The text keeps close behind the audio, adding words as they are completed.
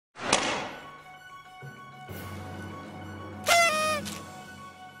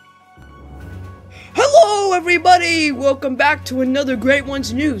Hello everybody! Welcome back to another Great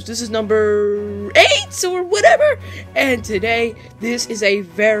Ones news. This is number 8 or whatever. And today, this is a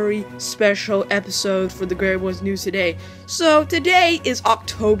very special episode for the Great Ones news today. So today is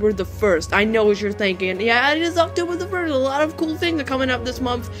October the 1st. I know what you're thinking. Yeah, it is October the 1st. A lot of cool things are coming up this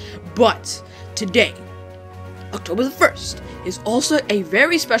month. But today, October the 1st, is also a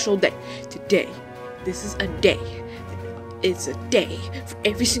very special day. Today, this is a day. It's a day for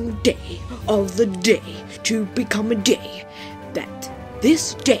every single day of the day to become a day. That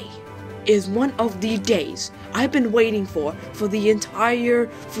this day is one of the days I've been waiting for the entire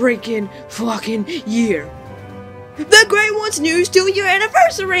freaking fucking year. The Great Ones News 2-year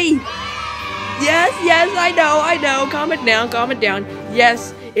anniversary! Yes, I know. Calm it down.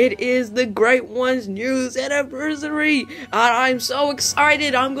 Yes, it is the Great Ones News anniversary. I'm so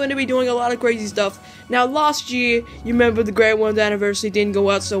excited. I'm going to be doing a lot of crazy stuff. Now, last year, you remember the Great Ones anniversary didn't go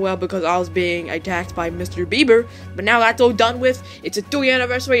out so well because I was being attacked by Mr. Bieber. But now that's all done with. It's a 2-year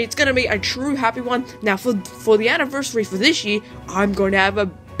anniversary. It's going to be a true happy one. Now, for the anniversary for this year, I'm going to have a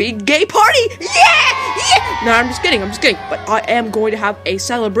big gay party. Yeah! No, I'm just kidding. But I am going to have a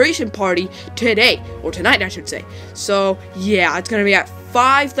celebration party today, or tonight, I should say. So, yeah, it's going to be at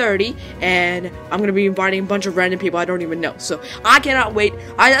 5:30, and I'm going to be inviting a bunch of random people I don't even know. So, I cannot wait.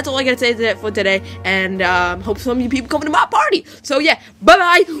 That's all I got to say for today, and hope some of you people come to my party. So, yeah,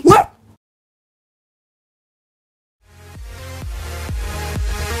 bye-bye.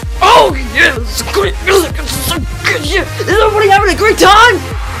 Oh, yes, great music. It's so good. Yeah. Is everybody having a great time?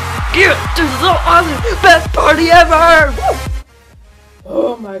 Yeah, this is so awesome. Best party ever. Woo.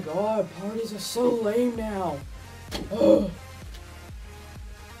 Oh my god, parties are so lame now.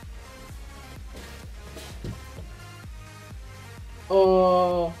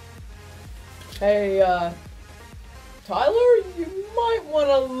 Hey, Tyler, you might want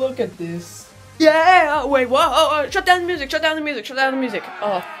to look at this. Yeah, wait, whoa, shut down the music.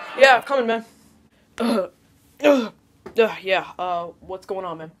 Yeah, coming, man. Yeah, what's going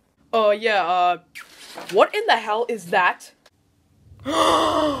on, man? Yeah, what in the hell is that?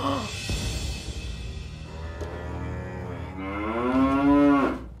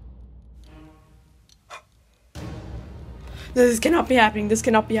 This cannot be happening.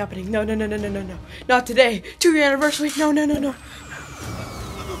 No. Not today. 2-year anniversary. No.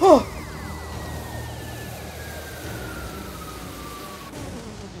 Oh.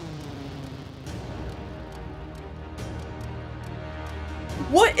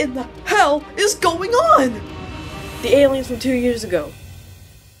 What in the hell is going on? The aliens from 2 years ago.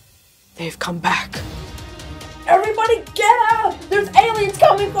 They've come back. Everybody get out! There's aliens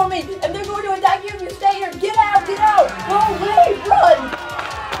coming for me! And they're going to attack you if you stay here! Get out! Go away! Run!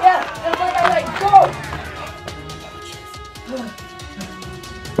 Yeah, and like, go!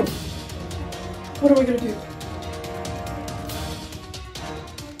 What are we gonna do?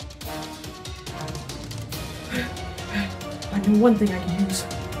 I know one thing I can use.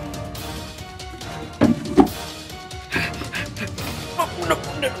 Oh, no,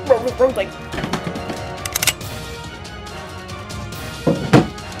 wrong thing.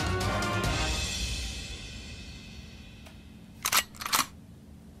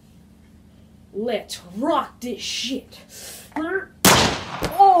 Let's rock this shit.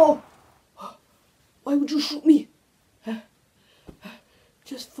 Oh! Why would you shoot me?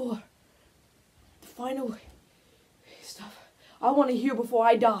 Just for the final stuff I want to hear before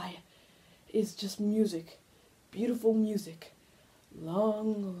I die is just music. Beautiful music.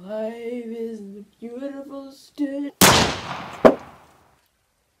 Long life is the beautiful state.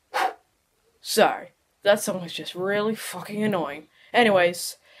 Sorry, that song was just really fucking annoying.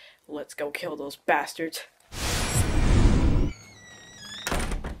 Anyways, let's go kill those bastards.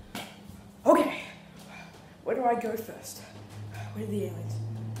 Okay, where do I go first? Where are the aliens?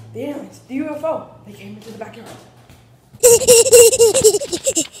 The aliens, the UFO. They came into the backyard.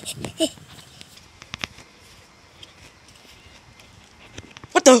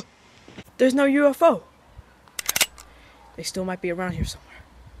 What the? There's no UFO. They still might be around here somewhere.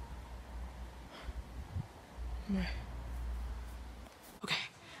 Okay,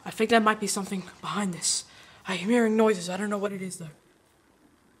 I think there might be something behind this. I'm hearing noises. I don't know what it is though.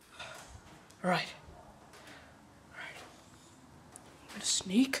 Alright. I'm gonna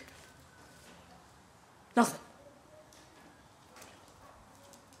sneak. Nothing.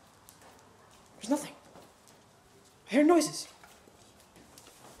 There's nothing. I hear noises.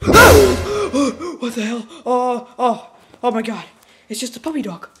 What the hell? Oh my god. It's just a puppy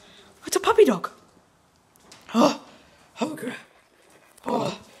dog. It's a puppy dog. Oh god.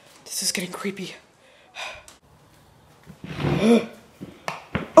 Oh, this is getting creepy.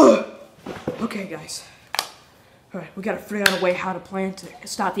 Okay, guys. Alright, we gotta figure out a way how to plan to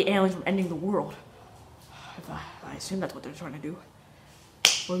stop the aliens from ending the world. I assume that's what they're trying to do.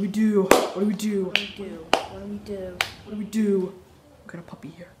 What do we do? What do we do? What do we do? What do we do? What do we do? We got a puppy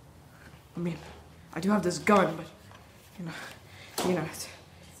here. I mean, I do have this gun, but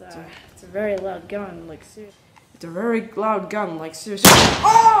It's a very loud gun, like seriously. it's a very loud gun, like seriously.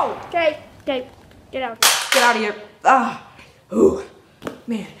 Oh! Okay, get out. Get out of here! Ah! Ooh,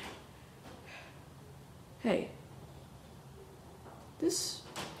 man. Hey, this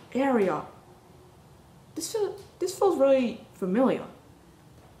area. This feels really familiar.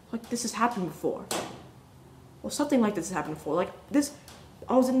 Like this has happened before. Well, something like this has happened before. Like this,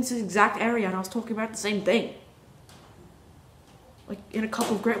 I was in this exact area and I was talking about the same thing. Like in a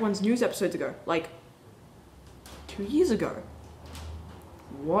couple of Great Ones news episodes ago. Like 2 years ago.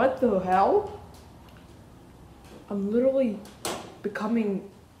 What the hell? I'm literally becoming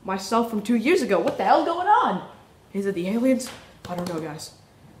myself from 2 years ago. What the hell's going on? Is it the aliens? I don't know, guys.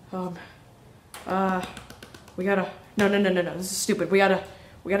 We gotta. No. This is stupid. We gotta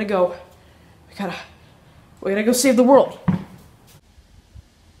go. We gotta go save the world.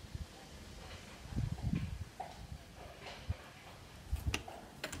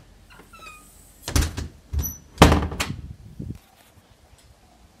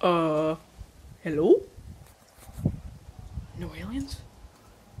 Hello? No aliens?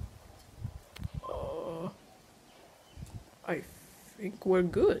 I think we're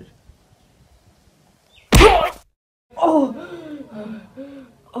good.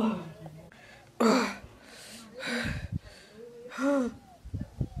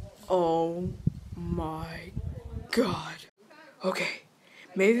 Oh my god. Okay,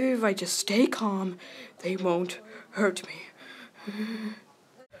 maybe if I just stay calm, they won't hurt me.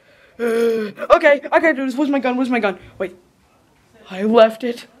 Okay, I can do this. Where's my gun? Where's my gun? Wait, I left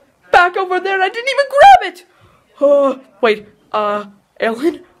it back over there and I didn't even grab it! Wait,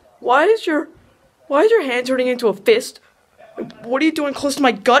 Ellen? Why is your hand turning into a fist? What are you doing close to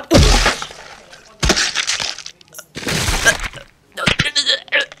my gut?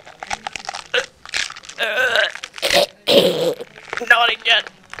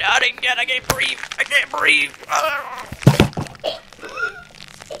 Not again, I can't breathe.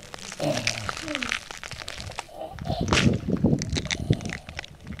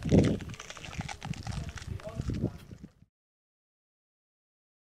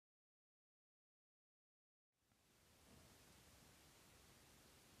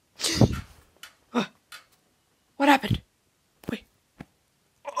 What happened? Wait.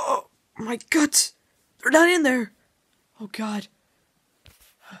 Oh, my guts. They're not in there. Oh, God.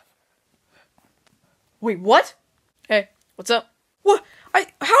 Wait, what? Hey, what's up? What? How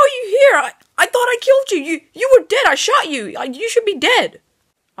are you here? I thought I killed you. You were dead. I shot you. You should be dead.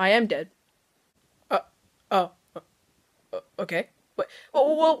 I am dead. Okay.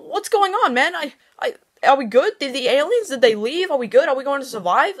 Well, what's going on, man? Are we good? Did they leave? Are we good? Are we going to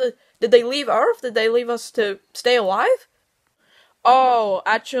survive? Did they leave Earth? Did they leave us to stay alive? Oh,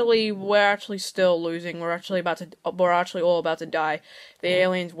 actually, we're actually still losing. We're actually all about to die. The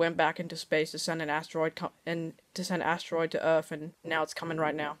aliens went back into space to send an asteroid to Earth, and now it's coming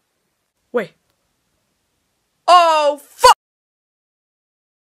right now. Wait. Oh, fuck!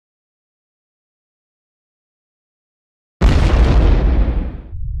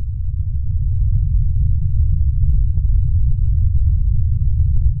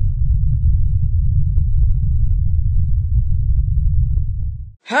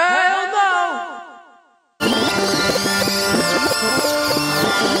 Hell no!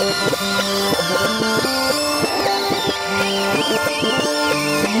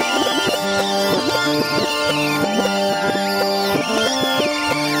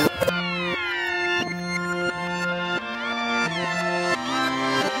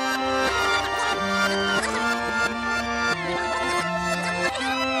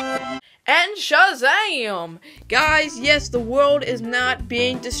 And Shazam! Guys, yes, the world is not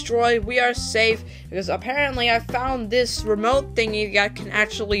being destroyed. We are safe because apparently I found this remote thingy that can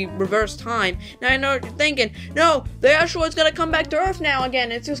actually reverse time. Now I know what you're thinking. No, the asteroid's gonna come back to Earth now again.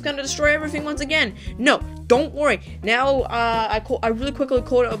 It's just gonna destroy everything once again. No, don't worry. Now I really quickly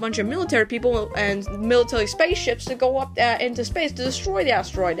called a bunch of military people and military spaceships to go up into space to destroy the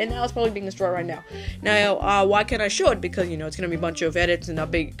asteroid. And now it's probably being destroyed right now. Now, why can't I show it? Because it's gonna be a bunch of edits and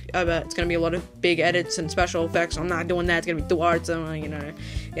it's gonna be a lot of big edits and special effects. So I'm not doing that. It's gonna be too hard. So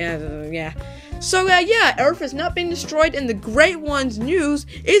yeah. So yeah, Earth has not been destroyed, and the Great Ones news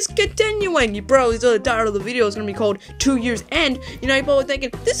is continuing. You probably saw the title of the video is gonna be called 2 Years End. You know, you're probably thinking,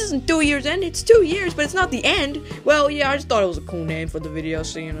 this isn't 2 years end, it's 2 years, but it's not the end. Well, yeah, I just thought it was a cool name for the video,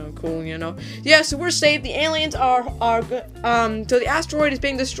 so you know, cool, you know. Yeah, so we're safe. The aliens are so the asteroid is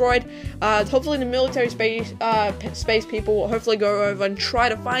being destroyed. Hopefully the military space people will hopefully go over and try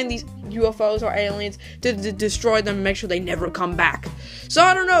to find these UFOs or aliens to destroy them and make sure they never come back. So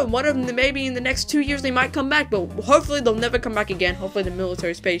I don't know, one of them, maybe in the next 2 years they might come back, but hopefully they'll never come back again. Hopefully the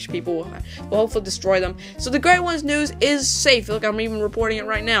military space people will hopefully destroy them. So the Great Ones news is safe. Look, I'm even reporting it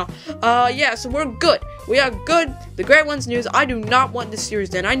right now. Yeah, so we're good. We are good. The Great Ones news, I do not want this series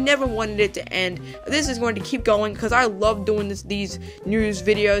to end. I never wanted it to end. This is going to keep going because I love doing these news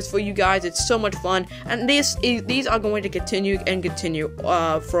videos for you guys. It's so much fun, and these are going to continue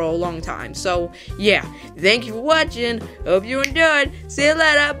for a long time. So yeah, thank you for watching. Hope you enjoyed. See you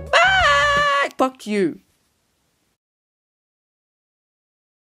later. Bye. Fuck you.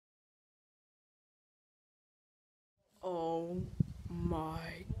 Oh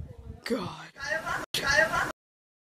my God.